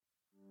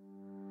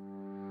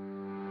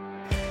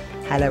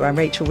Hello, I'm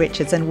Rachel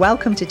Richards and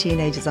welcome to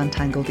Teenagers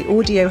Untangled, the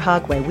audio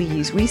hug where we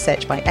use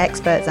research by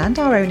experts and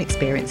our own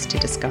experience to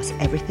discuss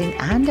everything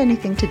and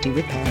anything to do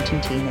with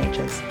parenting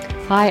teenagers.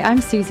 Hi,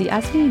 I'm Susie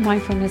Asley,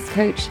 mindfulness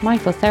coach,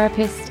 mindful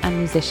therapist and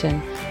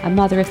musician, a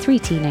mother of 3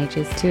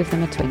 teenagers, 2 of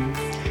them are twins.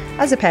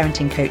 As a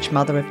parenting coach,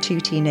 mother of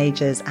 2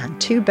 teenagers and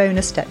 2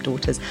 bonus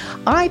stepdaughters,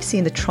 I've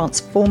seen the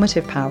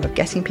transformative power of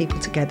getting people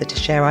together to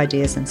share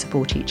ideas and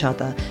support each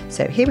other.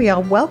 So here we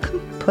are, welcome,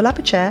 pull up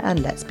a chair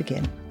and let's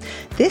begin.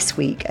 This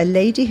week, a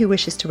lady who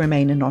wishes to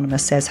remain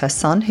anonymous says her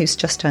son, who's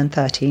just turned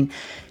 13,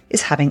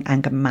 is having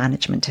anger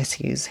management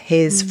issues.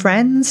 His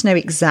friends know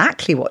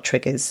exactly what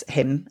triggers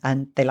him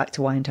and they like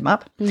to wind him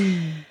up.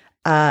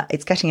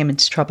 It's getting him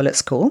into trouble at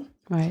school.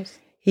 Right.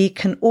 He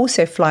can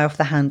also fly off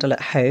the handle at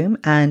home,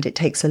 and it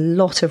takes a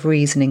lot of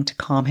reasoning to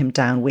calm him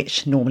down,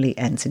 which normally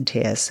ends in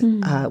tears.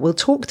 We'll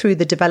talk through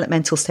the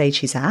developmental stage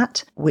he's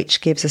at, which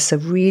gives us a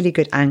really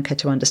good anchor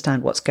to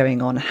understand what's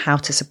going on, how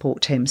to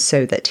support him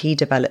so that he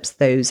develops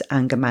those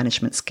anger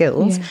management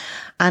skills,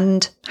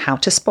 and how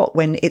to spot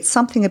when it's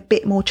something a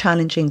bit more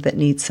challenging that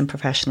needs some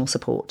professional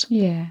support.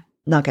 Yeah.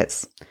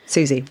 Nuggets.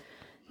 Susie.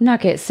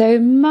 Nuggets. So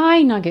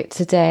my nugget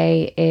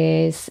today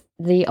is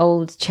the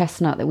old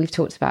chestnut that we've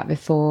talked about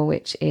before,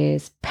 which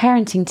is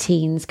parenting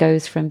teens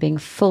goes from being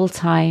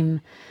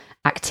full-time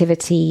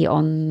activity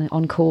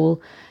on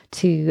call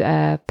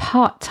to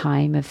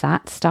part-time of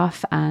that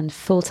stuff and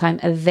full-time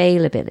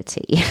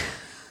availability.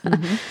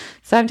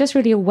 So I'm just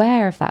really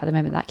aware of that at the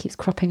moment. That keeps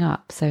cropping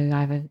up. So I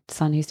have a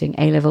son who's doing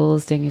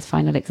A-levels, doing his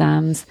final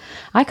exams.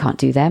 I can't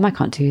do them. I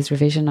can't do his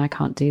revision. I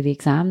can't do the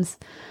exams.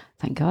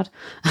 Thank God.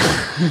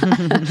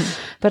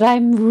 But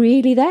I'm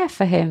really there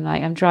for him.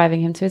 Like, I'm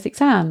driving him to his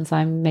exams.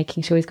 I'm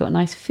making sure he's got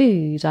nice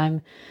food.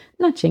 I'm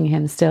nudging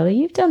him still.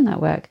 You've done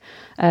that work.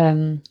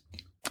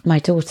 My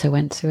daughter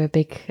went to a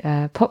big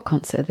pop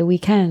concert at the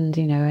weekend,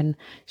 and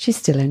she's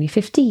still only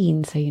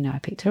 15. So, I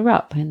picked her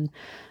up and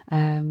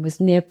was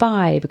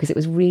nearby because it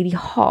was really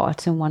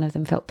hot and one of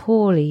them felt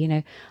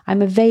poorly.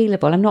 I'm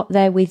available. I'm not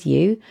there with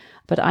you,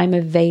 but I'm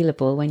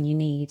available when you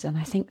need. And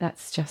I think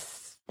that's just,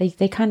 They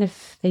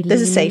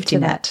there's a safety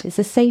net. It's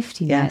a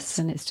safety yes.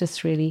 net, and it's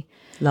just really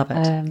love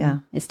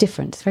it. It's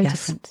different. It's very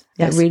different.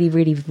 Yes. But really,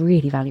 really,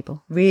 really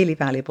valuable. Really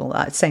valuable.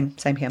 Same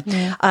here.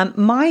 Yeah.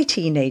 My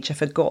teenager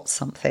forgot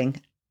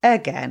something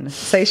again.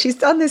 So she's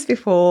done this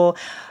before.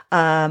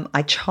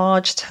 I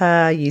charged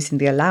her using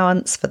the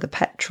allowance for the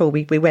petrol.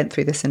 We went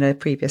through this in a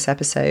previous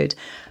episode.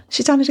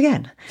 She's done it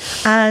again.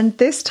 And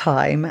this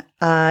time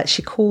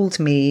she called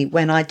me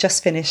when I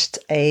just finished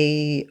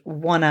a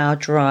 1-hour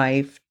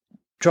drive,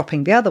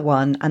 dropping the other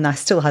one, and I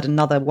still had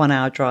another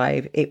 1-hour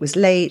drive. It was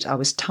late. I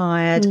was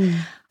tired.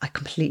 I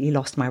completely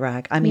lost my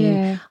rag. I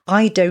mean,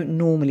 I don't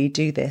normally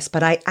do this,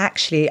 but I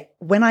actually,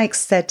 when I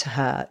said to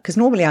her, because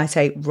normally I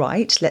say,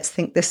 right, let's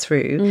think this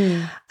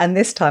through. And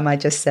this time I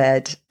just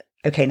said,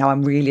 okay, now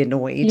I'm really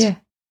annoyed. Yeah.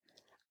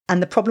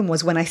 And the problem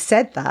was when I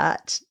said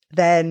that,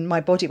 then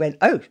my body went,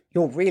 oh,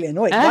 you're really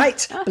annoyed,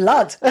 right?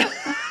 Blood.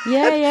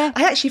 Yeah.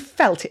 I actually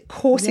felt it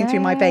coursing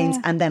through my veins,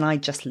 and then I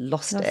just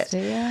lost it.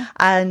 Yeah.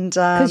 And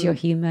because you're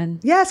human.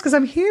 Yes, because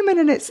I'm human,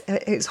 and it's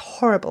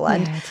horrible.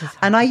 And it is horrible.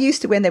 And I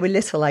used to, when they were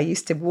little, I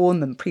used to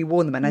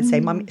pre-warn them, and I'd say,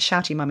 "Mummy,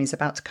 shouty mummy's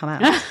about to come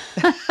out."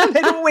 And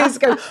they'd always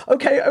go,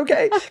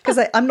 "Okay," because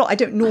I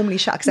don't normally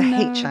shout because I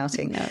hate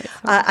shouting,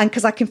 and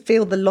because I can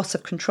feel the loss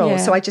of control. Yeah.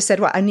 So I just said,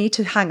 right, I need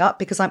to hang up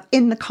because I'm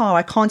in the car.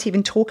 I can't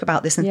even talk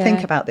about this and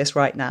think about this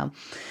right now.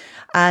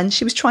 And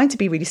she was trying to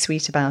be really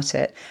sweet about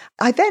it.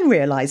 I then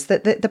realised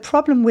that the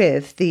problem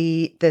with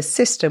the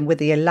system with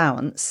the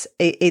allowance,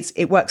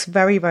 it works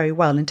very, very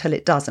well until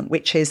it doesn't,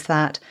 which is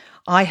that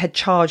I had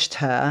charged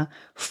her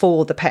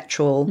for the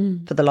petrol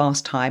for the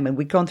last time, and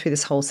we'd gone through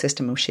this whole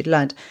system and she'd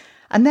learned.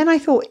 And then I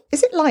thought,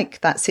 is it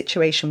like that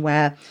situation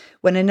where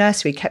when a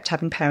nursery kept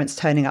having parents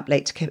turning up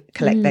late to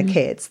collect their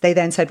kids, they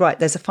then said, right,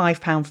 there's a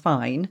 £5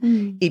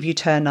 fine if you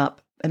turn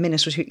up a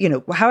minute or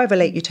two, however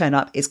late you turn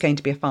up, it's going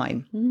to be a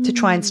fine to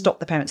try and stop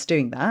the parents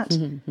doing that.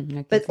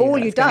 But all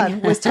you've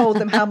done was told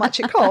them how much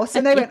it costs,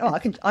 and they went, "Oh,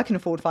 I can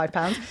afford £5."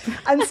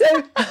 And so,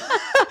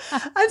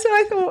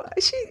 I thought,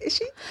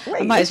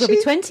 wait, I might as well be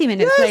 20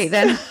 minutes late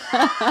then.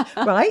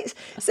 Right.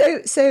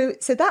 So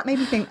that made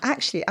me think,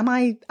 actually, am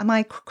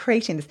I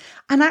creating this?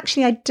 And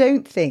actually, I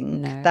don't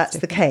think that's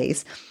the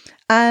case.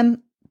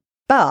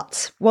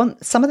 But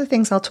some of the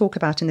things I'll talk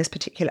about in this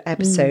particular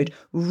episode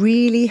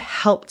really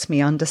helped me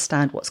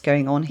understand what's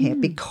going on here,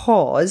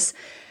 because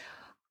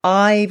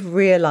I've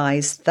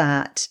realised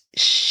that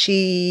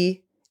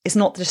she is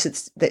not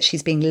just that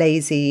she's being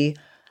lazy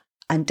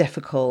and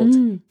difficult.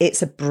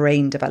 It's a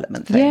brain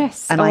development thing.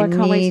 Yes. And I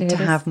need to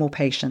this. have more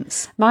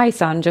patience. My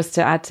son, just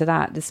to add to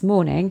that, this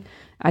morning,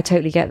 I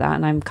totally get that,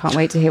 and I can't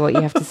wait to hear what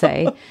you have to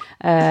say.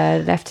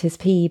 Left his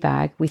PE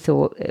bag, we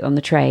thought, on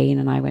the train,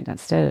 and I went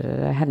downstairs.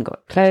 I hadn't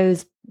got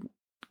clothes,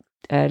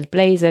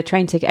 blazer,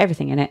 train ticket,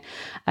 everything in it.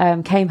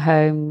 Came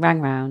home,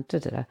 rang round.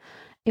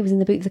 It was in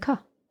the boot of the car.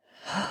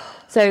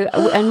 So,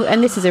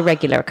 and this is a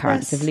regular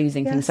occurrence Yes, of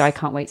losing things. yes. So I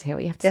can't wait to hear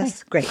what you have to say.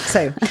 Yes, great.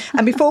 So,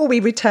 and before we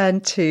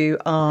return to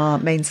our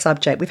main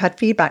subject, we've had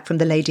feedback from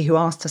the lady who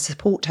asked to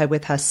support her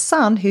with her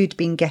son who'd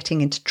been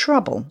getting into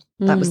trouble.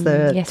 That was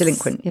the yes,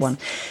 delinquent yes. one.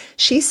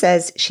 She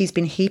says she's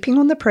been heaping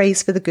on the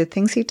praise for the good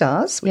things he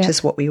does, which Yeah.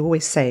 is what we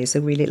always say is a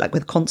really like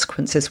with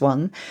consequences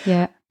one.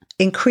 Yeah.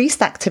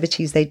 Increased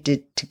activities they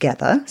did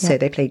together. So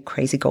they played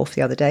crazy golf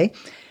the other day.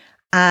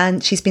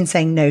 And she's been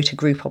saying no to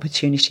group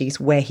opportunities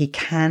where he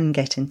can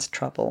get into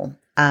trouble.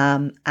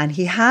 And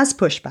he has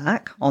pushed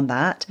back on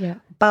that. Yeah.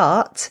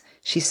 But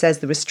she says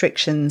the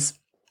restrictions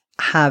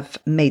have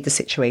made the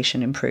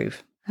situation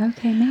improve.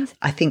 Okay, amazing.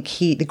 I think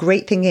the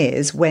great thing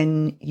is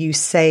when you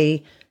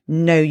say,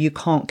 no, you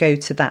can't go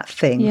to that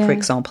thing, Yeah. for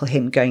example,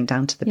 him going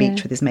down to the beach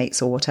Yeah. with his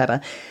mates or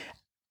whatever.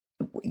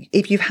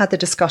 If you've had the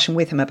discussion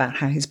with him about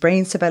how his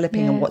brain's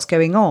developing and what's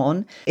going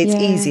on, it's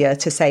Yeah. easier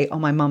to say, oh,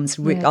 my mum's,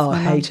 it's I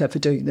my hate her for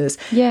doing this,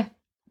 Yeah,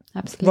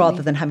 absolutely.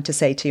 rather than having to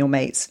say to your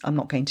mates, I'm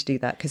not going to do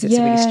that because it's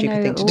a really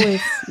stupid thing to do.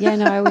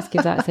 I always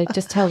give that. So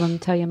just tell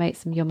your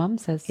mates your mum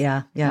says.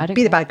 Yeah, I don't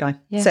be the care. bad guy.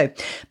 Yeah. So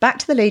back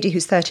to the lady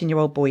whose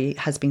 13-year-old boy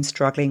has been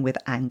struggling with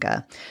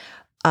anger.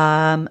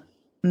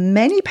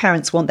 Many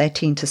parents want their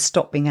teen to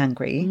stop being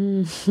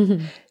angry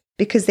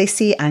because they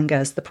see anger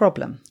as the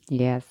problem.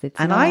 Yes, it's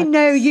And not. I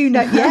know you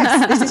know,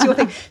 yes, this is your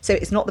thing. So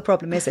it's not the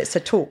problem, is it? So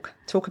talk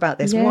about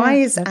this. Yeah, Why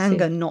is absolutely.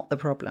 anger not the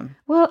problem?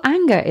 Well,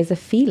 anger is a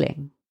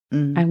feeling.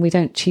 And we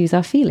don't choose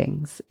our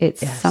feelings.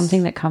 It's Yes.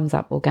 something that comes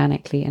up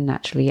organically and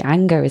naturally.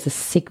 Anger is a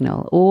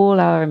signal. All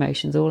our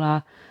emotions, all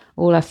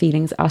our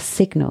feelings are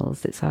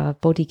signals. It's our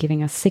body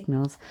giving us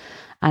signals.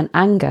 And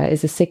anger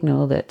is a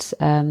signal that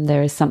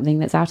there is something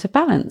that's out of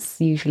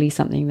balance, usually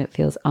something that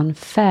feels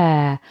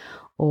unfair,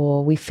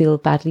 or we feel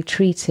badly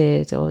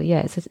treated, or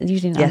it's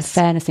usually an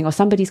unfairness thing, or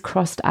somebody's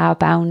crossed our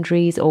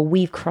boundaries, or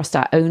we've crossed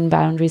our own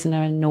boundaries and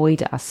are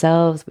annoyed at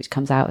ourselves, which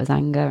comes out as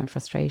anger and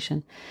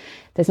frustration.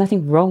 There's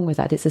nothing wrong with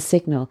that. It's a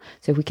signal.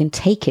 So if we can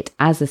take it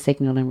as a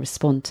signal and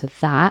respond to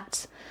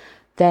that,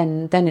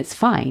 then it's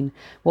fine.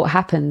 What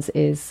happens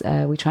is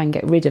we try and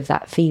get rid of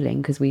that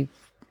feeling because we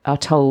are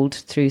told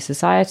through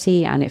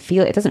society, and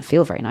it doesn't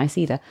feel very nice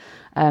either,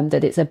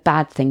 that it's a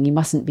bad thing. You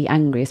mustn't be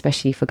angry,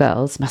 especially for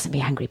girls. Mustn't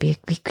be angry.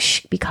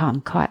 Be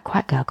calm,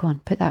 quiet girl. Go on,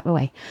 put that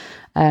away.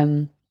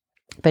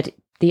 But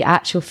the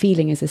actual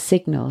feeling is a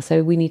signal.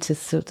 So we need to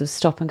sort of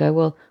stop and go,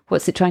 well,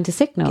 what's it trying to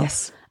signal?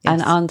 Yes.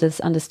 And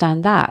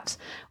understand that.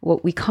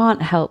 What we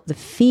can't help the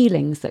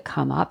feelings that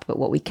come up, but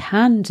what we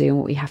can do and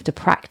what we have to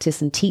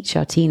practice and teach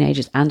our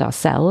teenagers and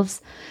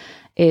ourselves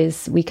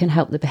is we can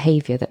help the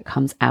behavior that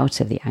comes out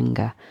of the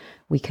anger.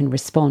 We can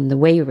respond. The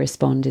way we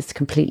respond is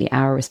completely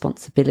our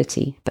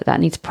responsibility, but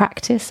that needs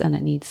practice, and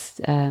it needs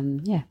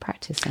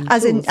practice. And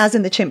As tools.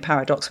 in the chimp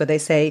paradox, where they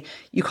say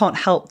you can't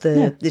help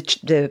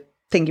the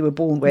thing you were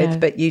born with,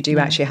 but you do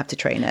actually have to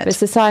train it. But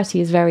society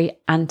is very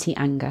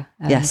anti-anger,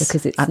 Yes,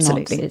 because it's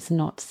absolutely.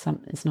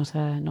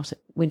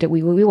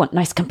 we want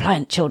nice,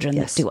 compliant children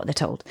that do what they're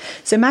told.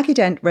 So Maggie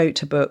Dent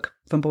wrote a book,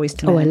 From Boys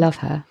to Men. Oh, I love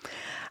her.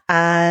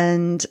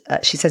 And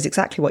she says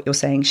exactly what you're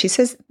saying. She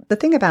says the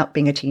thing about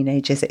being a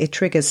teenager is that it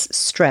triggers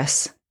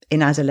stress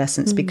in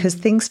adolescence because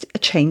things are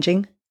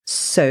changing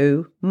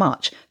so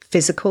much.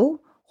 Physical,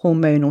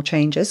 hormonal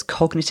changes,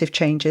 cognitive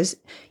changes,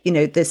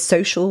 the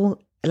social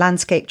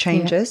landscape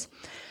changes.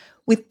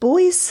 With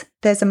boys,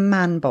 there's a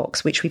man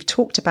box, which we've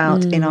talked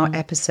about in our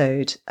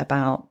episode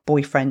about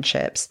boy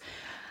friendships.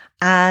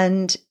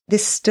 And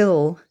this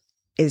still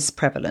is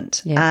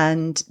prevalent.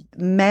 And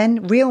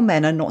real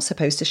men are not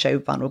supposed to show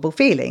vulnerable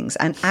feelings.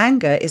 And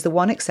anger is the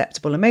one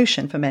acceptable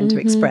emotion for men to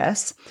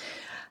express.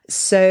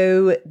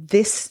 So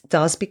this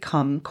does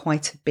become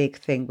quite a big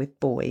thing with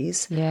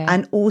boys.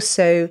 And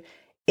also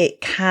it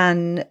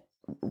can,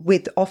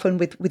 often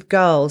with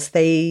girls,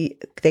 they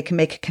can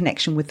make a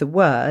connection with the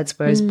words,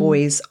 whereas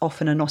boys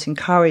often are not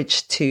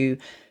encouraged to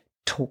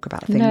talk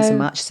about things so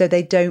much, so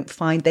they don't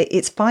find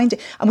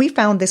and we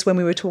found this when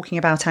we were talking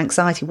about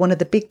anxiety. One of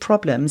the big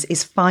problems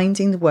is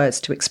finding the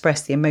words to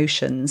express the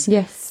emotions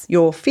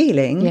you're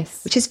feeling,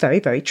 which is very,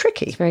 very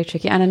tricky. It's very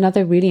tricky. And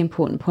another really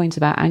important point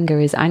about anger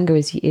is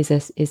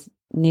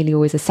nearly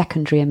always a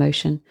secondary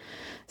emotion.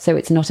 So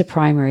it's not a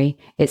primary,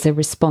 it's a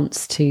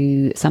response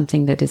to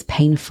something that is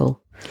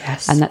painful.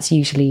 Yes. And that's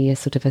usually a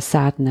sort of a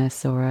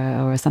sadness or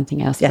a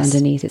something else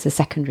underneath. It's a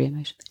secondary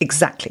emotion.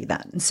 Exactly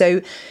that. And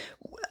so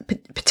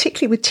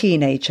particularly with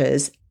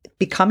teenagers,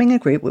 becoming a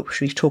group,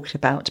 which we've talked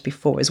about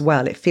before as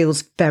well, it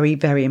feels very,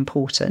 very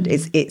important.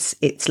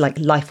 It's like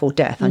life or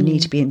death. I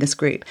need to be in this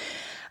group.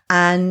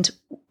 And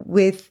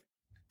with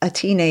a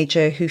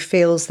teenager who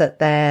feels that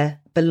their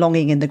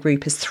belonging in the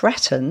group is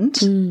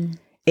threatened,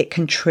 it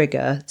can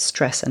trigger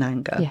stress and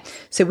anger. Yes.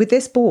 So with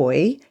this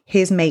boy,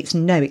 his mates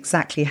know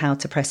exactly how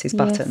to press his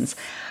buttons.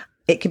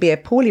 It could be a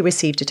poorly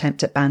received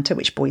attempt at banter,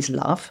 which boys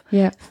love.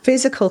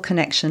 Physical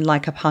connection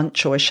like a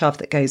punch or a shove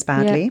that goes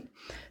badly.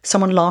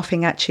 Someone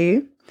laughing at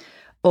you.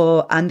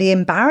 and the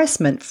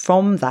embarrassment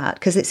from that,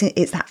 because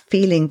it's that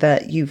feeling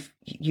that you've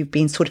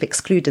been sort of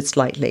excluded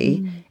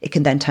slightly, it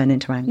can then turn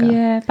into anger.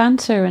 Yeah,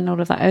 banter and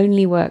all of that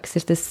only works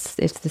if the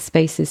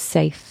space is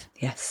safe.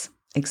 Yes,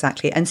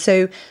 exactly. And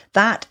so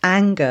that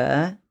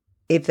anger,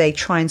 if they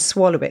try and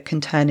swallow it,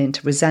 can turn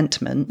into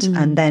resentment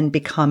and then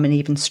become an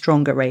even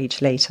stronger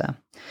rage later.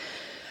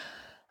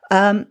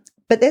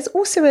 But there's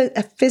also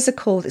a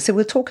physical, so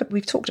we've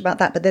talked about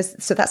that, but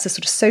so that's a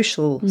sort of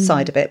social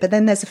side of it. But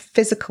then there's a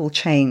physical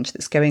change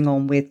that's going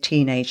on with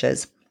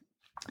teenagers.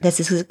 There's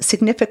this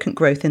significant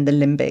growth in the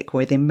limbic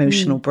or the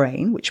emotional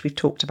brain, which we've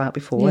talked about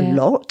before a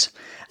lot.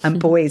 And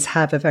boys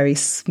have a very,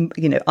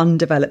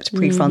 undeveloped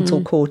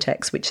prefrontal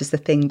cortex, which is the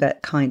thing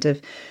that kind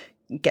of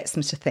gets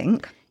them to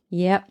think.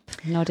 Yep,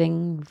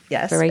 nodding.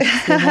 Yes.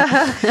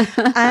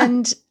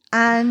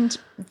 and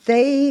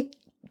they,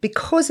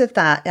 because of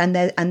that, and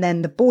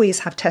then the boys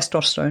have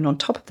testosterone on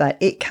top of that,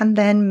 it can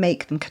then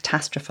make them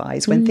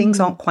catastrophize. When things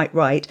aren't quite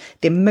right,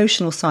 the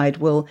emotional side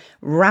will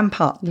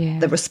ramp up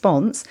the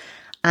response,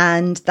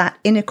 and that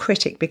inner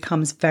critic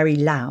becomes very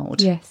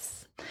loud.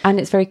 Yes. And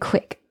it's very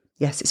quick.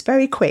 Yes, it's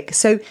very quick.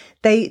 So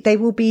they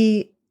will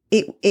be,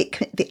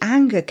 the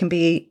anger can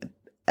be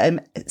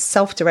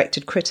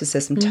self-directed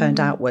criticism turned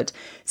outward.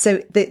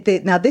 So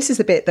now this is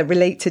a bit that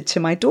related to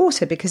my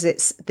daughter, because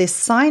it's this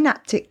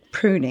synaptic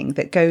pruning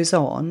that goes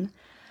on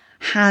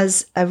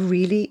has a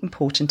really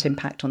important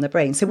impact on the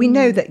brain. So we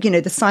know that, the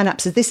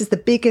synapses, this is the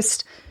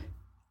biggest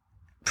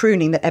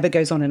pruning that ever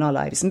goes on in our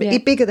lives,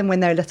 bigger than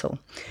when they're little.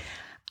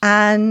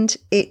 And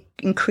it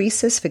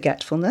increases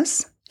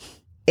forgetfulness.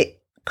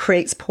 It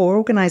creates poor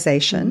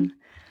organization,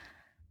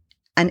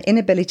 an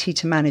inability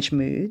to manage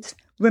moods,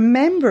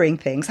 remembering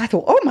things. I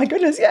thought, oh my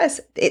goodness,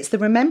 yes, it's the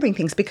remembering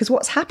things, because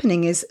what's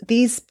happening is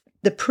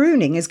the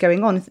pruning is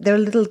going on. There are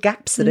little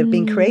gaps that have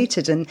been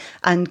created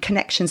and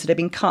connections that have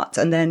been cut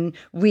and then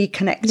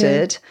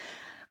reconnected. Yeah.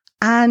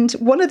 And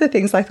one of the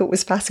things I thought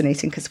was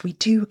fascinating, because we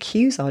do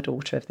accuse our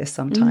daughter of this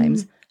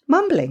sometimes,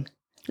 mumbling,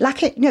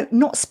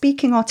 not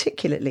speaking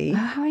articulately. Oh,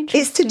 how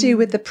interesting. It's to do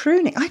with the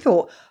pruning. I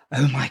thought,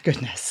 oh my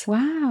goodness.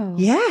 Wow.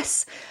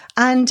 Yes.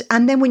 And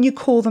then when you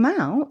call them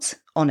out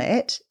on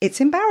it,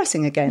 it's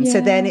embarrassing again. Yeah.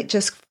 So then it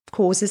just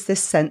causes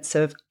this sense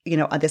of,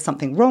 there's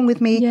something wrong with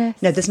me.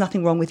 Yes. No, there's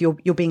nothing wrong with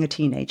you're being a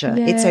teenager.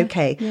 Yeah. It's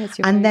okay. Yes,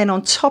 and right. then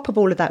on top of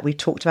all of that, we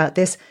talked about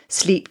this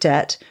sleep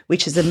debt,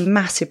 which is a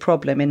massive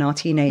problem in our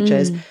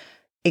teenagers,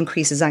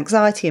 increases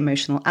anxiety,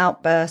 emotional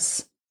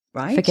outbursts,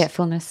 right?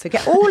 Forgetfulness.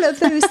 Forget all of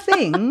those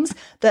things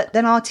that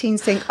then our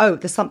teens think, oh,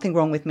 there's something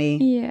wrong with me.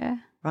 Yeah.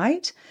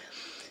 Right?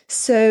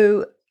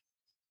 So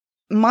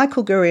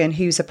Michael Gurian,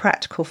 who's a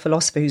practical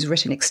philosopher who's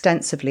written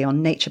extensively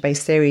on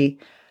nature-based theory,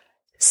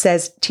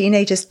 says teen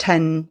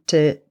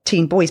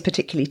boys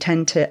particularly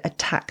tend to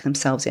attack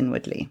themselves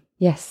inwardly.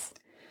 Yes.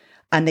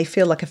 And they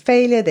feel like a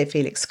failure, they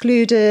feel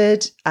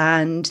excluded,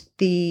 and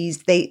the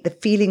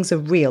feelings are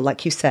real,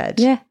 like you said.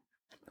 Yeah.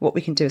 What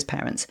we can do as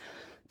parents.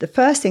 The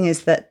first thing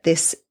is that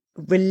this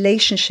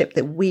relationship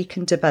that we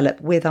can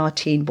develop with our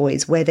teen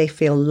boys, where they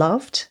feel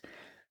loved,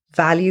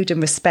 valued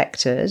and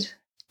respected,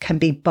 can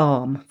be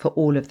balm for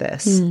all of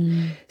this.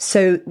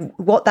 So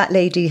what that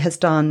lady has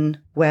done,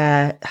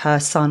 where her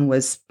son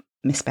was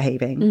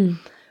misbehaving,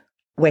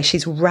 where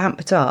she's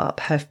ramped up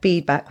her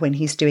feedback when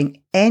he's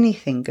doing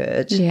anything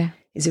good,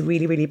 is a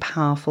really, really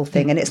powerful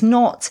thing. And it's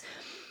not,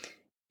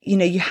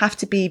 you have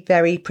to be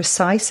very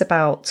precise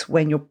about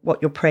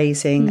what you're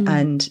praising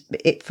and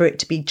for it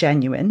to be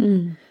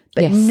genuine.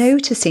 But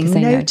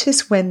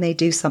notice when they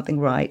do something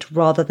right,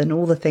 rather than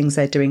all the things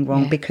they're doing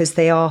wrong, because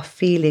they are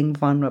feeling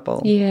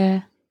vulnerable.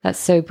 Yeah. That's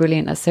so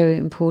brilliant. That's so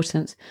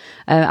important.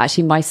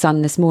 Actually, my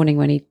son this morning,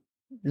 when he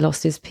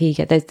lost his pee,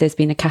 there's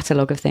been a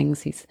catalogue of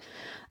things.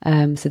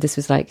 So this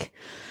was like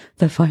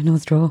the final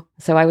straw.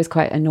 So I was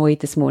quite annoyed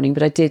this morning,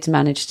 but I did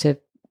manage to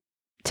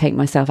take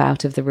myself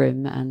out of the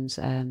room,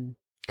 and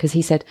because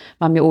he said,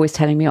 "Mum, you're always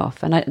telling me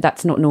off," and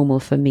that's not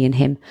normal for me and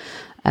him.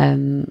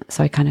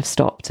 So I kind of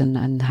stopped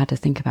and had to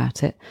think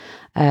about it.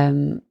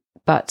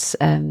 But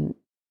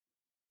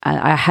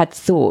I had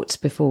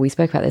thought before we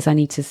spoke about this, I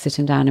need to sit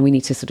him down and we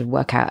need to sort of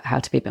work out how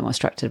to be a bit more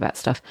structured about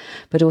stuff.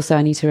 But also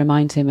I need to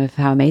remind him of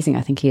how amazing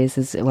I think he is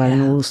as well,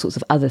 and all sorts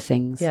of other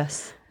things.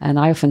 Yes. And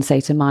I often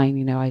say to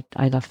mine,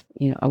 I love,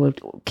 I will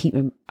keep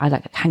him, I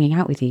like hanging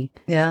out with you.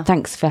 Yeah.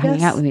 Thanks for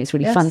hanging out with me. It's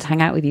really fun to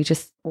hang out with you.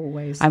 Just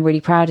always. I'm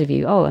really proud of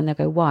you. Oh, and they'll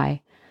go,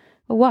 why?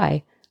 Well,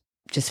 why?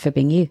 Just for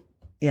being you.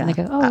 Yeah, and they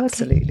go, oh,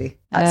 absolutely. Okay.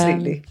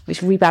 Absolutely.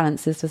 Which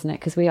rebalances, doesn't it?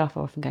 Because we are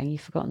often going,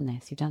 you've forgotten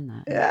this, you've done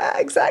that. Yeah,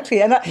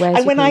 exactly. And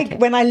when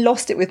I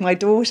lost it with my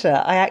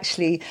daughter, I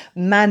actually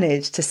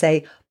managed to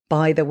say,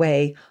 by the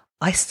way,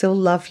 I still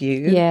love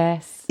you.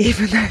 Yes.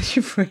 Even though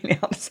you've really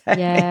upset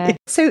me.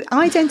 So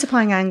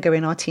identifying anger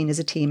in our teen is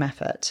a team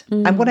effort.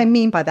 And what I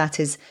mean by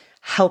that is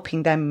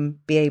helping them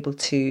be able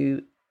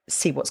to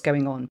see what's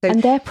going on. So,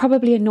 and they're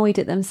probably annoyed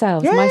at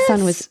themselves. Yes. My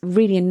son was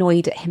really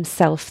annoyed at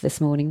himself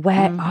this morning. What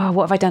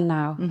have I done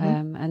now?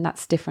 And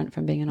that's different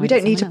from being annoyed. we don't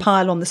at need to someone else.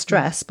 pile on the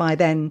stress by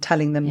then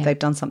telling them they've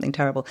done something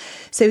terrible.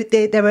 So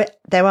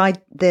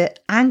the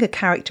anger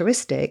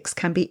characteristics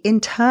can be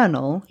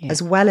internal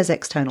as well as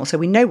external. So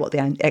we know what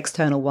the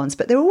external ones,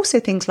 but there are also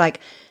things like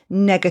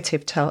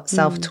negative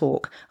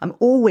self-talk. I'm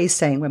always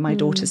saying when my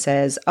daughter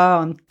says, "Oh,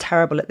 I'm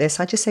terrible at this,"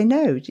 I just say,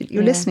 "No,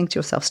 you're listening to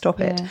yourself. Stop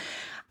it."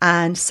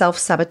 And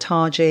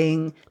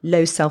self-sabotaging,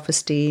 low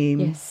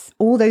self-esteem,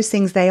 all those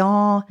things, they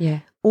are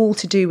all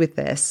to do with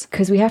this.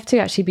 Because we have to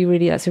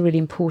actually that's a really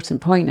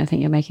important point I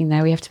think you're making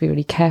there. We have to be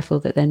really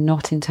careful that they're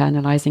not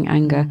internalizing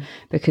anger,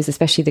 because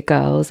especially the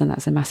girls, and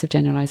that's a massive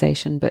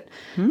generalization, but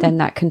then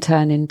that can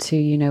turn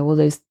into, all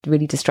those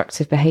really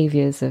destructive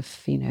behaviors of,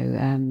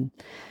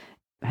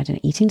 I don't know,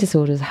 eating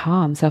disorders,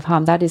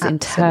 self-harm. That is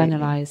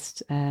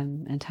internalized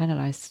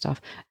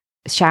stuff.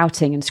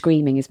 Shouting and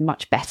screaming is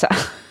much better.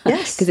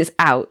 Yes. Because it's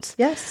out.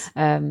 Yes.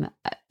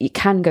 It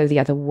can go the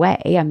other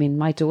way. I mean,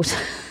 my daughter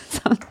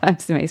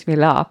sometimes makes me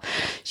laugh.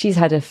 She's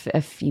had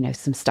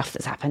some stuff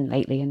that's happened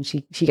lately, and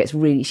she gets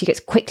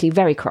quickly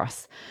very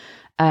cross.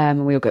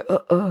 And we all go,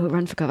 oh,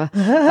 run for cover.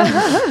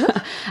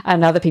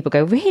 And other people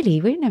go,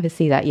 really? We never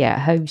see that. Yeah, at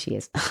home she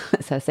is.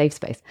 It's her safe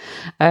space.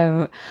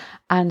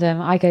 And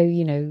I go,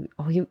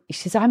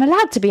 she says, I'm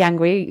allowed to be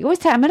angry. You always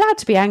say, I'm allowed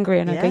to be angry.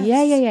 And I go,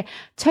 yeah.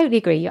 Totally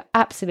agree. You're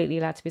absolutely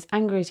allowed to be as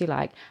angry as you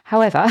like.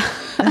 However,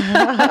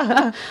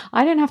 I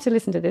don't have to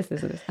listen to this.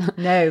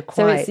 No,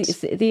 quite. So it's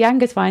the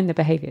anger's fine, the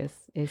behaviours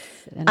is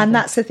another. And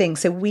that's the thing.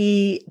 So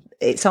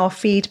it's our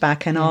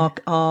feedback and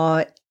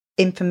our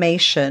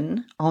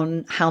information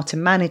on how to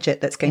manage it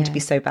that's going to be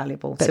so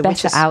valuable. But so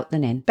better out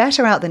than in.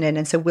 Better out than in.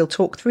 And so we'll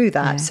talk through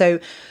that. So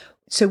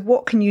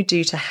what can you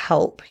do to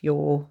help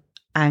your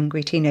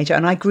angry teenager?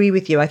 And I agree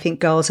with you. I think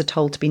girls are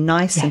told to be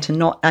nice and to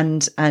not,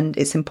 and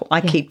it's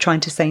important. I keep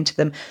trying to say to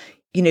them,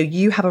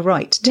 you have a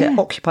right to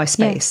occupy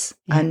space.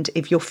 And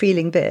if you're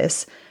feeling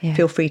this,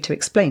 feel free to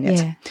explain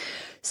it.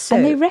 So,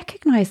 and they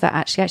recognise that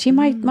actually.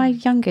 My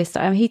youngest,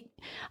 I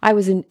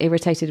was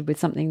irritated with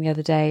something the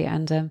other day,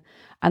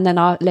 and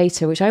then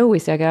later, which I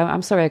always say, I go,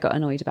 I'm sorry I got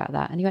annoyed about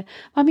that. And he went,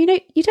 Mum,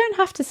 you don't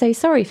have to say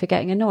sorry for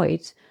getting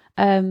annoyed.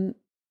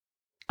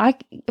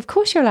 Of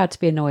course you're allowed to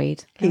be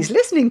annoyed. He's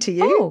listening to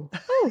you.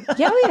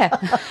 Yeah.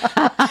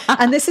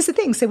 And this is the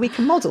thing. So we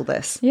can model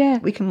this. Yeah.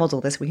 We can model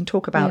this. We can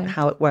talk about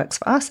how it works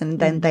for us, and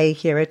then they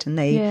hear it, and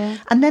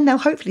and then they'll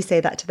hopefully say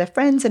that to their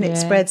friends, and it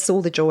spreads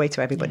all the joy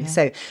to everybody.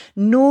 So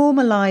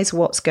normalize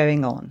what's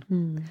going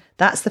on.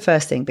 That's the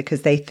first thing,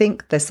 because they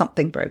think there's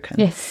something broken.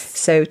 Yes.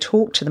 So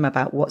talk to them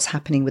about what's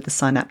happening with the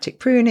synaptic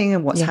pruning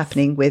and what's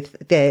happening with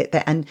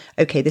and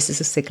okay, this is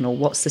a signal.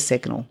 What's the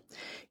signal?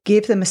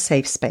 Give them a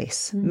safe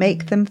space.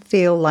 Make them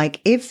feel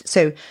like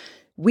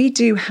we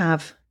do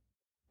have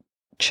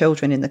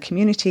children in the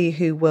community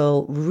who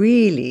will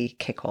really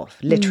kick off,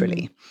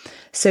 literally.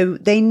 So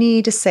they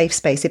need a safe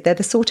space. If they're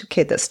the sort of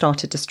kid that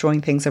started destroying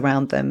things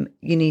around them,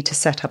 you need to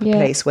set up a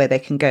place where they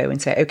can go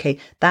and say, okay,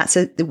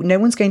 no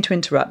one's going to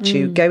interrupt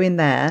you. Go in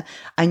there,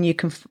 and you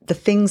can, the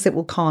things that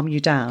will calm you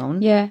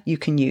down, you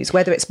can use,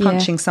 whether it's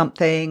punching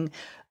something,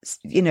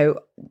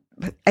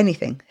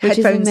 anything, which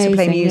headphones to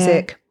play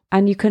music. Yeah.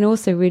 And you can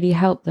also really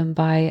help them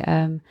by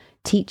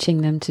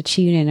teaching them to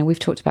tune in. And we've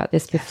talked about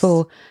this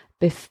before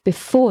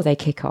they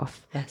kick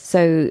off. Yes.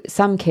 So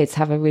some kids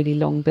have a really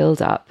long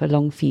build up, a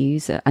long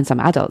fuse, and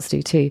some adults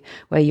do too,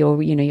 where you're,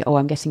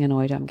 I'm getting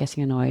annoyed, and I'm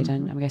getting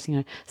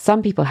annoyed.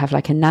 Some people have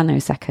like a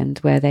nanosecond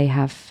where they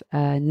have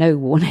no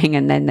warning,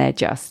 and then they're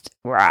just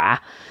rah.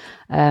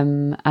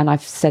 And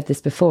I've said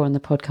this before on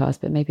the podcast,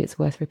 but maybe it's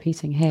worth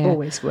repeating here.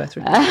 Always worth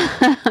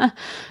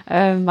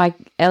repeating. My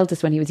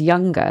eldest, when he was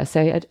younger,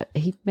 so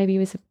he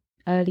was an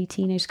early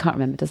teenager, can't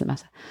remember, doesn't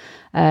matter.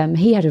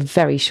 He had a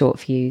very short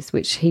fuse,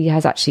 which he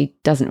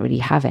doesn't really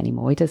have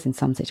anymore. He does in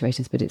some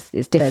situations, but it's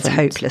different. There's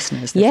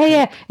hopelessness.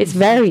 It's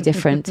very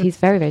different. He's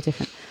very, very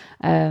different.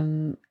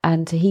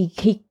 And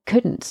he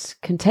couldn't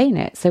contain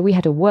it. So we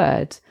had a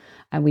word,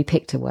 and we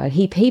picked a word.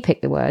 He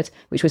picked the word,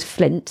 which was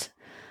flint.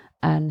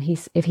 And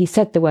if he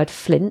said the word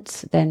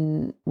flint,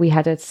 then we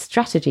had a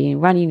strategy. You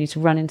need to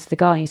run into the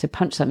garden, you need to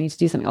punch something, you need to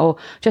do something, or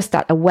just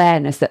that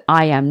awareness that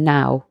I am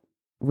now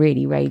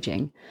really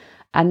raging.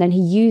 And then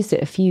he used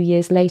it a few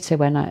years later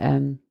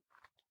when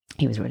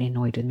he was really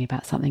annoyed with me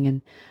about something,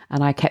 and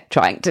I kept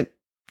trying to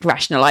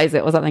rationalize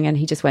it or something, and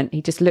he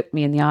just looked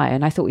me in the eye,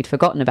 and I thought we'd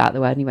forgotten about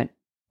the word, and he went,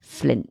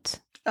 flint.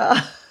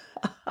 And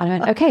I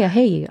went, okay, I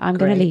hear you. I'm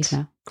going to leave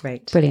now.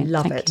 Great. Brilliant.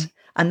 Love Thank it. you.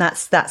 And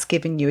that's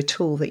given you a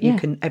tool that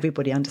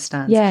everybody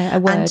understands. Yeah, a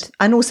word.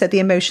 And also the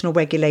emotional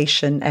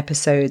regulation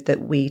episode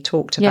that we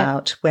talked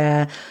about,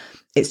 where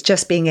it's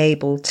just being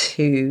able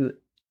to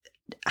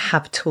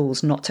have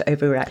tools not to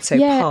overreact so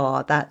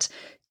far, that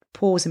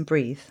pause and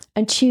breathe.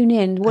 And tune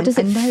in. What does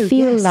it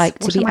feel like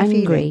to be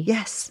angry?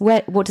 Yes.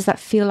 What does that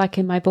feel like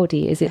in my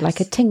body? Is it like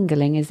a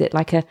tingling? Is it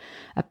like a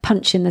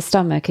punch in the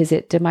stomach?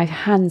 Do my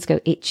hands go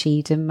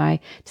itchy? Does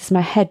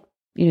my head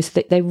so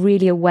that they're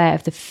really aware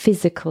of the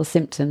physical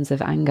symptoms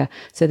of anger,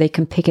 so they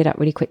can pick it up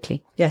really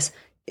quickly. Yes.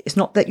 It's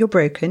not that you're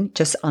broken,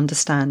 just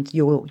understand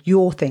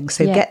your thing.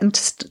 So get them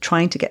to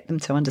trying to get them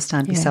to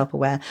understand, be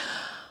self-aware.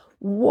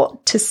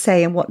 What to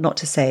say and what not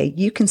to say.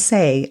 You can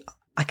say,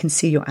 I can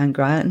see your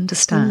anger. I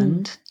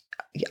understand.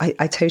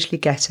 I totally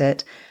get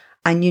it.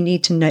 And you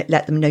need to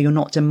let them know you're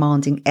not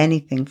demanding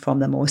anything from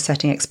them or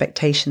setting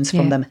expectations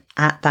from them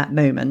at that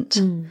moment.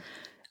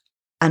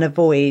 And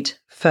avoid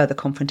further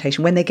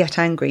confrontation. When they get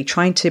angry,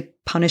 trying to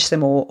punish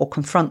them or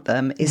confront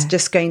them is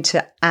just going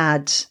to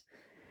add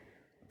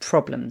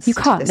problems. You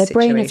can't.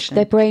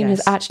 Their brain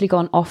has actually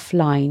gone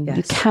offline. Yes.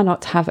 You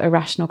cannot have a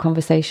rational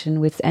conversation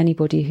with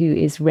anybody who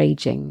is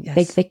raging.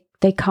 Yes.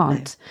 They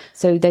can't. No.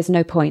 So there's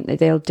no point.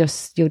 You'll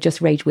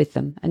just rage with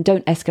them, and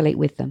don't escalate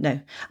with them. No.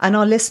 And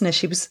our listener,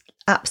 she was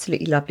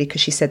absolutely lovely, because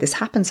she said this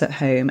happens at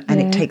home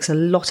and it takes a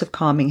lot of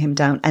calming him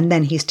down, and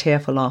then he's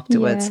tearful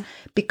afterwards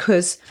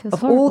because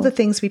of all the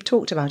things we've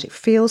talked about. It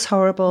feels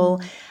horrible.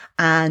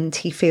 And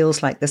he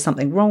feels like there's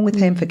something wrong with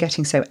him for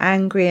getting so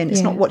angry, and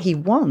it's not what he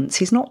wants.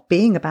 He's not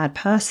being a bad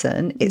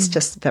person. It's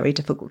just very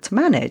difficult to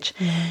manage.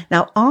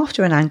 Now,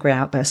 after an angry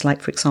outburst,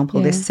 like, for example,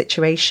 this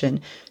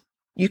situation,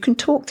 you can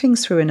talk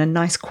things through in a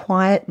nice,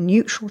 quiet,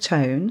 neutral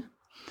tone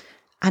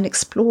and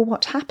explore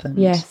what happened.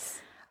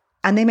 Yes.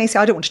 And they may say,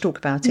 I don't want to talk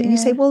about it. And you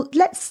say, well,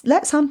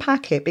 let's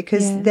unpack it,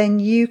 because then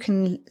you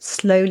can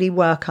slowly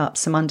work up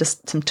some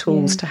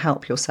tools to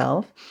help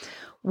yourself.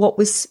 What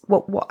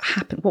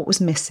happened? What was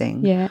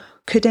missing? Yeah.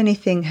 Could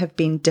anything have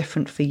been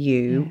different for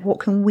you? What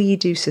can we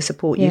do to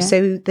support you,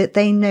 so that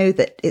they know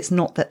that it's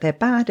not that they're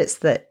bad, it's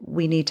that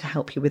we need to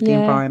help you with the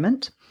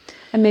environment.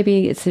 And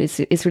maybe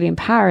it's really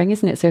empowering,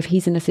 isn't it? So if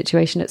he's in a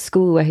situation at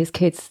school where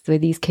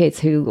these kids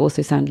who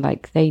also sound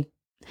like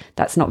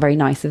that's not very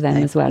nice of them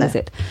as well, is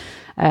it?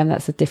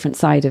 That's a different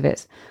side of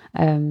it.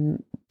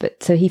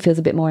 But so he feels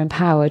a bit more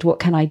empowered. What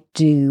can I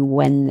do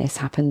when this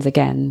happens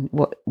again?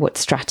 What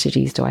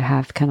strategies do I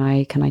have? Can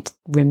I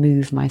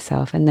remove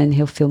myself? And then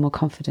he'll feel more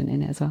confident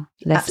in it as well.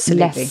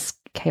 Less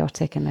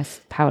chaotic and less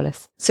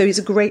powerless. So it's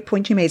a great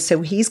point you made. So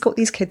he's got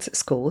these kids at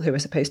school who are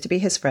supposed to be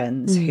his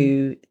friends,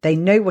 who they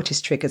know what his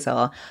triggers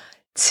are.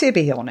 To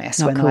be honest,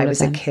 not when cool I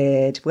was a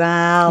kid,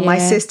 my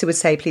sister would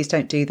say, please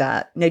don't do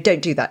that. No,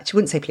 don't do that. She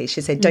wouldn't say please.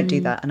 She'd say, don't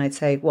do that. And I'd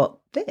say, what,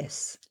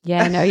 this?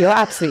 Yeah, no, you're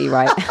absolutely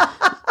right.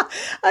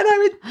 And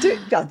I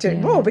would do it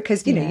more,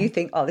 because, you know, you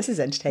think, oh, this is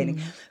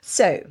entertaining.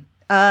 So,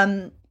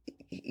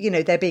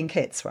 they're being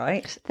kids,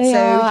 right? They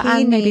are,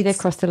 and maybe they've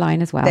crossed the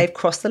line as well. They've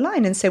crossed the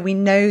line. And so we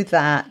know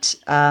that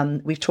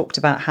we've talked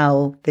about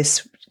how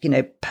this,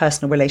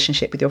 personal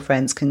relationship with your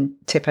friends can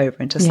tip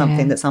over into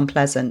something that's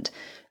unpleasant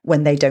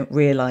when they don't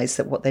realise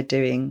that what they're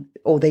doing,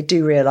 or they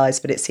do realise,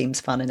 but it seems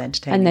fun and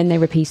entertaining. And then they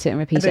repeat it,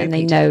 and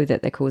they know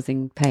that they're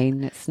causing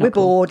pain. It's not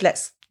cool. Bored,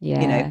 let's,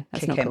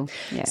 kick him. Cool.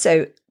 Yeah.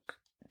 So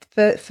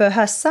for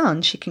her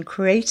son, she can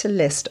create a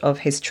list of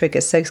his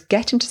triggers. So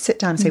get him to sit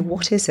down and say,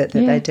 what is it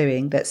that they're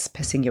doing that's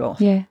pissing you off?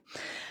 Yeah.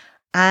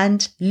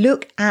 And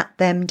look at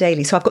them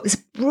daily. So I've got this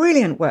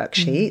brilliant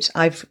worksheet.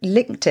 I've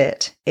linked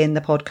it in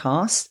the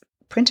podcast.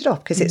 Print it off,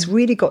 because it's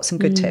really got some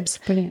good tips.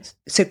 Brilliant.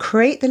 So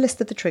create the list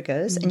of the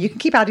triggers, and you can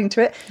keep adding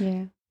to it.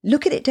 Yeah.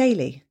 Look at it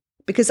daily,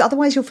 because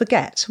otherwise you'll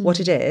forget what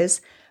it is.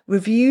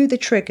 Review the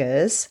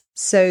triggers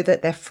so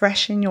that they're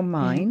fresh in your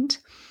mind.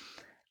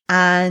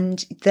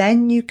 And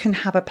then you can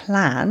have a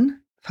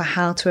plan for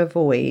how to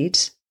avoid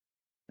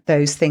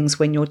those things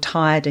when you're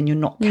tired and you're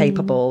not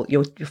capable.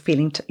 You're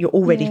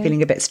already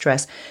feeling a bit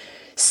stressed.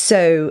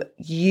 So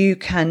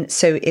if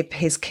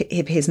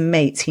his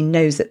mates, he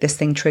knows that this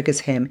thing triggers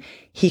him,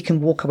 he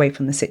can walk away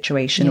from the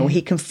situation, or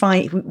he can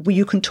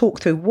you can talk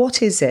through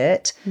what is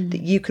it that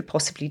you could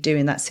possibly do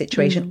in that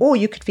situation, or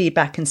you could feed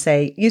back and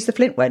say, use the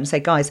Flint word and say,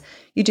 guys,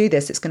 you do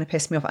this, it's going to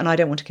piss me off, and I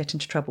don't want to get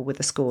into trouble with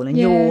the school, and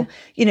you're,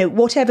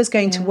 whatever's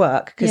going to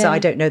work, because I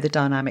don't know the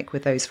dynamic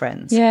with those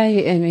friends. Yeah,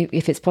 and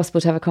if it's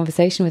possible to have a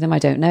conversation with them, I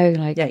don't know.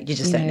 You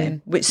just don't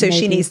know. So maybe.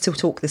 She needs to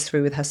talk this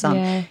through with her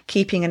son,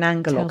 keeping an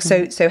anger log.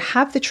 So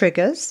have the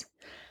triggers.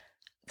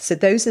 So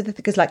those are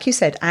because, like you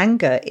said,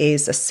 anger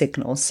is a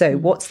signal. So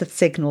what's the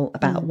signal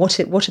about? What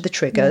are the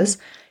triggers?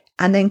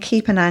 And then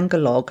keep an anger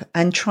log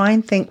and try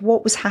and think,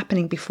 what was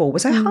happening before?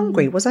 Was I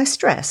hungry? Was I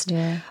stressed?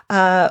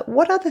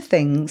 What other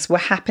things were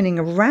happening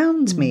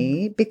around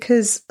me?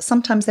 Because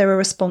sometimes they're a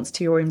response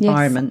to your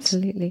environment. Yes,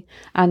 absolutely.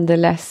 And the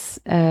less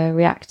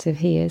reactive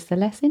he is, the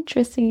less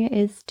interesting it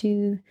is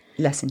to...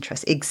 Less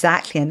interest.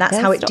 Exactly. And that's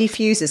how it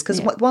diffuses.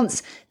 Because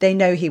once they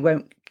know he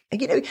won't,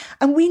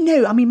 and we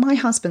know, my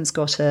husband's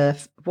got a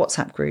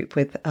WhatsApp group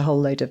with a whole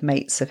load of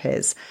mates of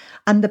his,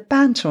 and the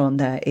banter on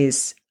there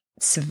is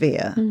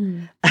severe.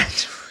 And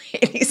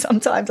really,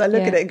 sometimes I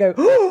look at it and go,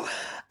 oh,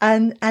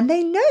 And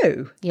they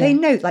know,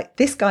 like,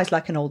 this guy's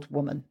like an old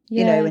woman,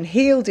 you know, and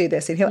he'll do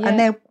this, and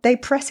and they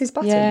press his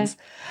buttons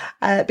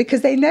because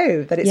they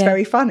know that it's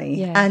very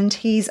funny. And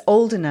he's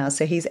older now,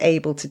 so he's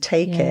able to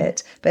take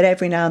it. But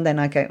every now and then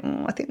I go,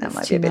 I think that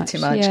might be a bit too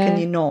much. Can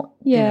you not?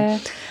 Yeah. You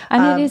know?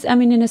 And it is, I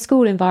mean, in a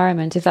school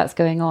environment, if that's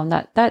going on,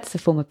 that's a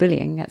form of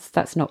bullying.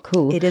 That's not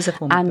cool. It is a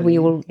form of bullying. And we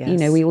all, you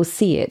know, we all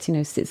see it, you know,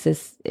 if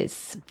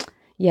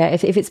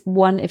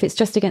it's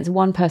just against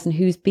one person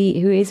who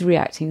is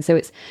reacting, so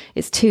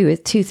it's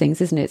two things,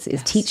 isn't it?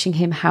 It's teaching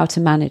him how to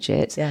manage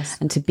it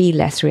and to be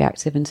less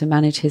reactive and to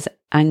manage his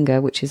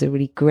anger, which is a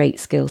really great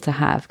skill to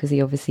have because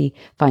he obviously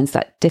finds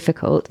that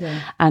difficult.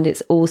 And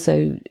it's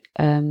also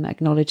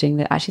acknowledging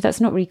that actually that's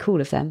not really cool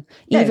of them,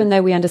 even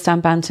though we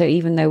understand banter,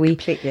 even though we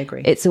completely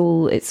agree. It's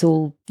all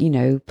you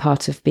know,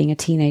 part of being a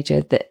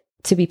teenager, that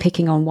to be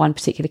picking on one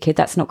particular kid,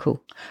 that's not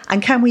cool.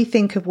 And can we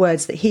think of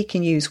words that he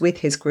can use with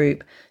his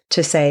group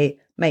to say,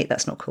 mate,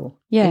 that's not cool.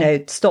 You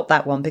know, stop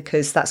that one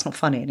because that's not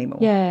funny anymore.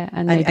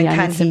 And maybe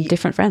I need some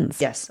different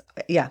friends.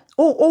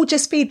 Or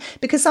just feed,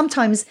 because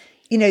sometimes,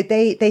 you know,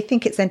 they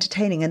think it's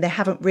entertaining and they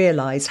haven't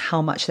realised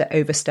how much they're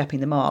overstepping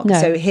the mark.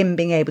 So him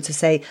being able to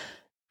say,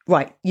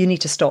 right, you need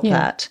to stop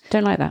that.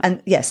 Don't like that.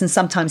 And and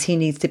sometimes he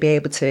needs to be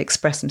able to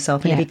express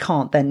himself, and if he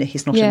can't, then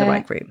he's not in the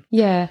right group.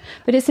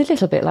 But it is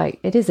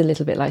a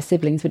little bit like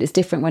siblings, but it's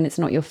different when it's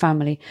not your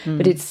family.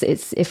 But it's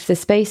if the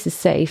space is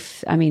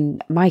safe. I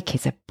mean, my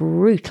kids are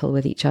brutal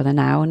with each other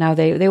now. Now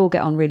they all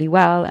get on really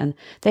well, and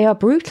they are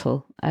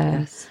brutal.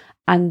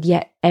 And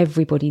yet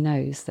everybody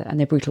knows that, and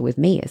they're brutal with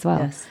me as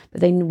well.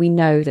 But then we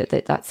know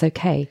that that's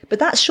okay. But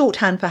that's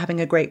shorthand for having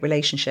a great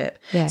relationship.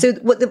 So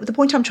what the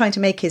point I'm trying to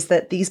make is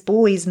that these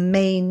boys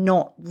may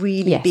not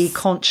really be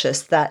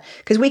conscious that,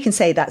 because we can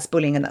say that's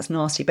bullying and that's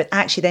nasty, but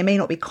actually they may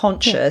not be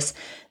conscious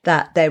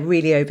that they're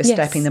really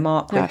overstepping the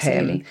mark with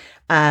him.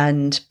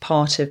 And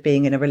part of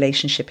being in a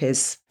relationship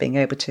is being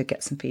able to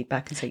get some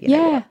feedback and say, you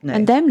know what, no.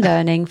 And them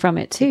learning from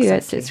it too.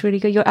 It's really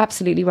good. You're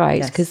absolutely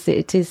right, because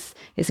it's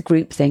a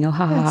group thing. Oh,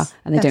 ha ha ha,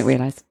 and they don't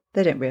realise.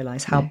 They don't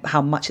realise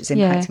how much it's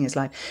impacting his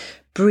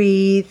life.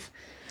 Breathe.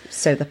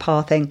 So the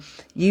PAR thing,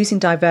 using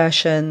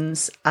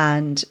diversions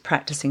and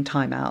practicing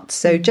timeouts.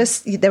 So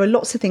there are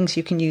lots of things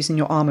you can use in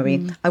your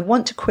armoury. I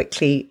want to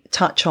quickly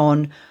touch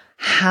on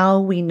how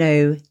we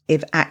know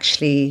if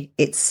actually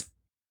it's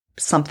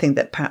something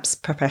that perhaps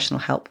professional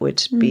help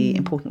would be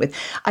important with.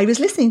 I was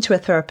listening to a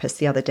therapist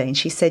the other day, and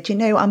she said, you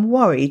know, I'm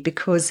worried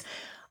because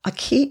I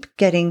keep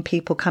getting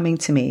people coming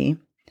to me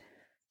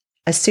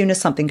as soon as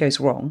something goes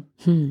wrong.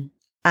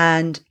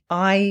 And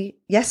I'm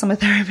a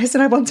therapist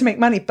and I want to make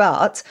money,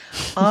 but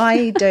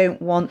I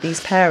don't want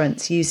these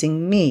parents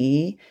using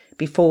me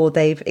before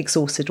they've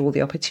exhausted all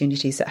the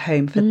opportunities at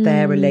home for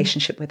their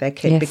relationship with their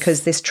kid,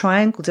 because this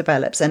triangle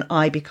develops and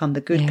I become the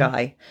good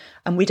guy.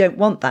 And we don't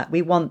want that.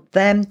 We want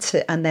them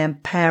to, and their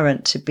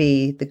parent to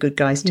be the good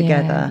guys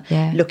together,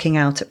 looking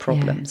out at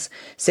problems.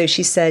 So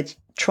she said,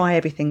 try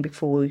everything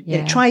before, you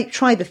know,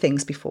 try the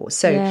things before.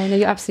 So no,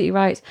 you're absolutely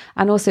right.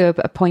 And also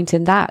a point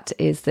in that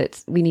is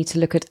that we need to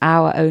look at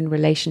our own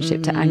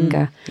relationship to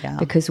anger,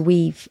 because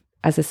we've,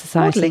 as a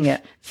society,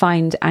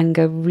 find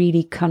anger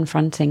really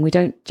confronting. We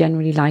don't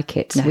generally like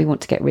it. We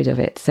want to get rid of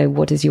it. So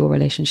what is your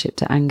relationship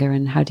to anger,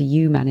 and how do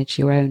you manage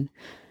your own?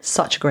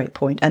 Such a great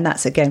point. And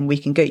that's, again,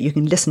 you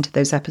can listen to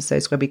those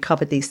episodes where we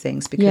covered these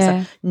things,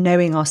 because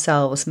knowing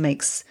ourselves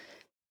makes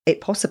it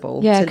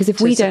possible. Because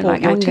if we don't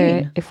like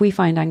anger, if we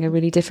find anger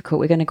really difficult,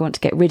 we're going to want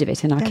to get rid of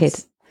it in our kid.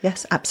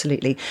 Yes,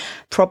 absolutely.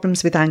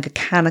 Problems with anger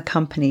can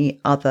accompany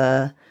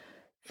other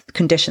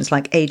conditions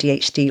like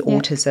ADHD,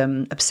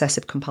 autism,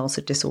 obsessive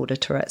compulsive disorder,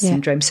 Tourette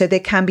syndrome. So there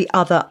can be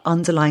other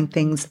underlying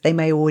things that they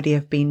may already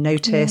have been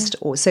noticed,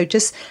 or so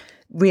just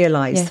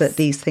realize that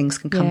these things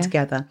can come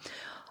together.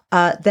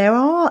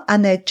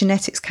 Their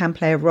genetics can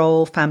play a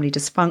role, family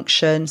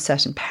dysfunction,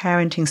 certain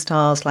parenting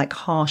styles like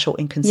harsh or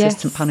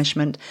inconsistent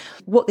punishment.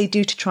 What they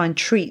do to try and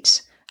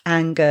treat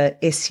anger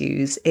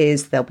issues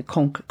is there'll be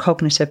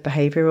cognitive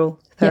behavioral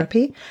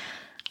therapy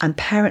and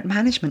parent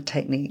management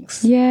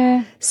techniques.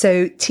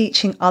 So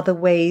teaching other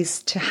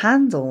ways to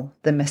handle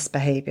the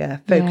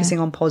misbehavior, focusing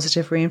on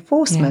positive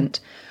reinforcement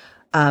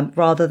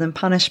rather than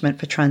punishment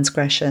for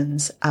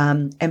transgressions,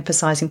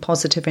 emphasizing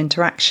positive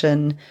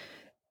interaction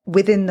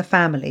within the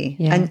family,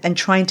 and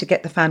trying to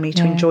get the family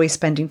to enjoy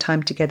spending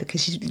time together.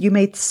 Because you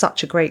made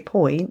such a great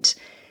point.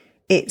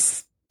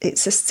 It's a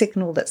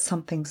signal that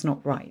something's not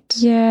right.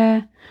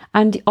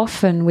 And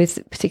often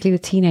particularly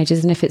with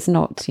teenagers, and if it's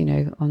not, you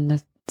know, on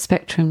the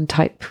spectrum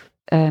type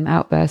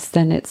outbursts,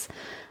 then it's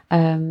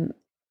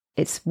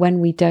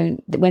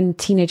when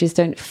teenagers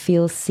don't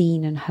feel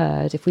seen and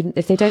heard, if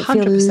they don't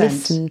feel 100%.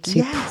 Listened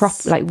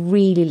to, like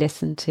really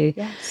listened to,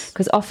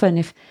 because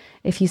often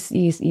if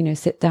you know,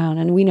 sit down,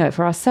 and we know it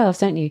for ourselves,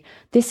 don't you?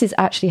 This is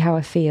actually how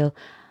I feel.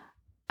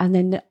 And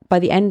then by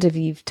the end of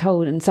you've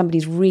told, and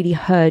somebody's really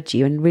heard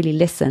you and really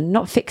listened,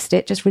 not fixed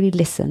it, just really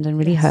listened and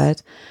really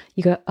heard,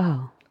 you go,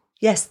 oh.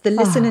 Yes, the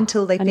listen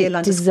until they feel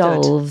understood.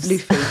 Dissolves.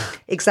 Luffy.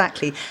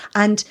 Exactly.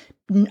 And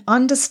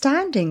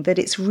understanding that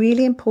it's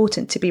really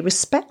important to be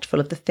respectful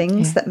of the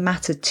things that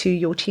matter to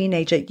your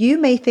teenager. You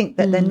may think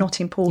that they're not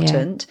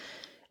important,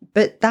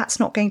 but that's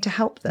not going to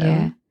help them.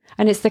 Yeah.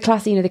 And it's the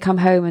class, they come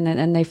home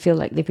and they feel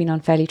like they've been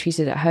unfairly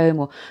treated at home,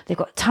 or they've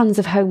got tons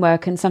of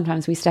homework. And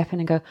sometimes we step in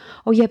and go,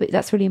 oh, yeah, but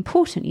that's really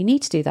important. You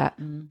need to do that.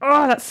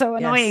 Oh, that's so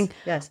annoying.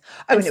 Yes.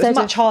 Oh, and it was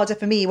much harder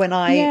for me when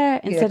I,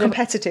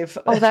 competitive.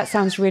 Oh, that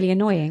sounds really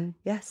annoying.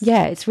 Yes.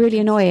 Yeah, it's really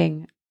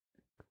annoying.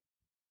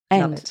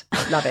 End.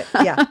 Love it.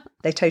 Yeah,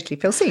 they totally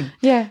feel seen.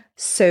 Yeah.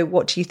 So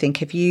what do you think?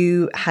 Have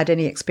you had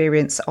any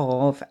experience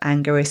of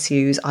anger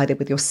issues either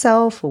with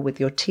yourself or with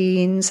your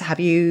teens? Have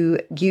you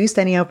used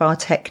any of our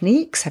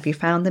techniques? Have you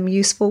found them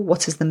useful?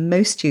 What is the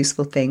most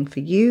useful thing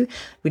for you?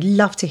 We'd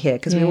love to hear,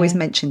 because we always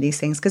mention these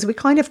things because we're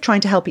kind of trying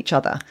to help each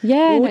other.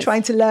 Yeah. We're all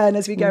trying to learn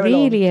as we go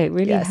along.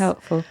 Really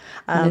helpful.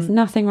 And there's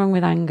nothing wrong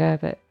with anger,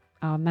 but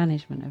our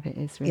management of it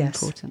is really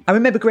important. I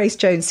remember Grace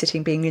Jones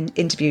being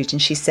interviewed,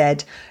 and he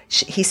said,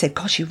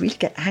 gosh, you really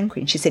get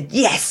angry. And she said,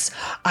 yes,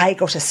 I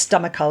got a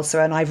stomach ulcer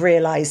and I've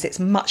realised it's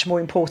much more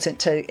important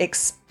to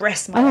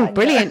express my anger.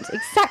 Brilliant.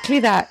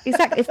 Exactly that.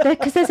 Exactly.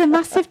 Because there's a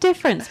massive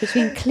difference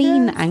between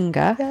clean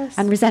anger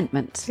and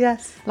resentment.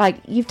 Yes. Like,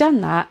 you've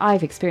done that.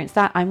 I've experienced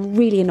that. I'm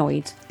really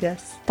annoyed.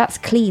 Yes. That's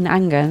clean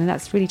anger, and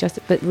that's really just,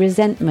 but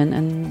resentment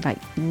and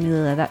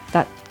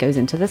that goes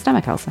into the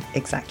stomach ulcer.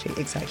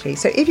 Exactly.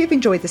 So if you've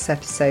enjoyed this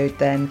episode,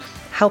 then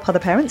help other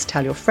parents,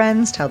 tell your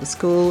friends, tell the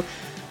school,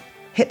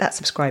 hit that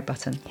subscribe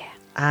button. Yeah.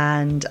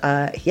 And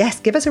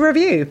give us a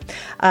review.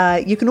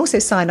 You can also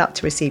sign up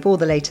to receive all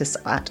the latest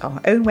at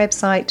our own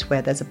website,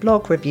 where there's a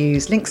blog,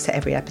 reviews, links to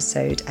every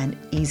episode, and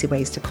easy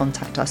ways to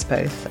contact us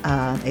both.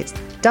 It's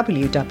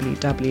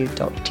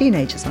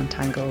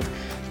www.teenagersuntangled.com.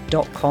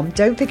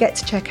 Don't forget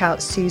to check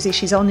out Susie.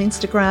 She's on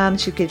Instagram.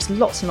 She gives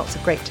lots and lots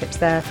of great tips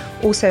there.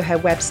 Also her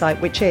website,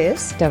 which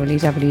is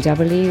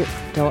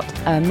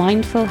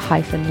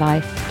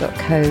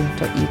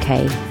www.mindful-life.co.uk,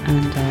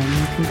 and you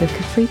can book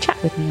a free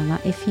chat with me on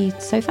that if you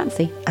so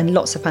fancy. And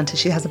lots of fantasy.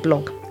 She has a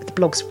blog. The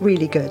blog's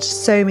really good.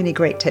 So many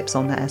great tips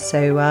on there.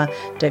 So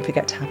don't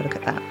forget to have a look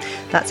at that.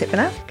 That's it for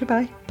now.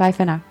 Goodbye. Bye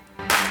for now.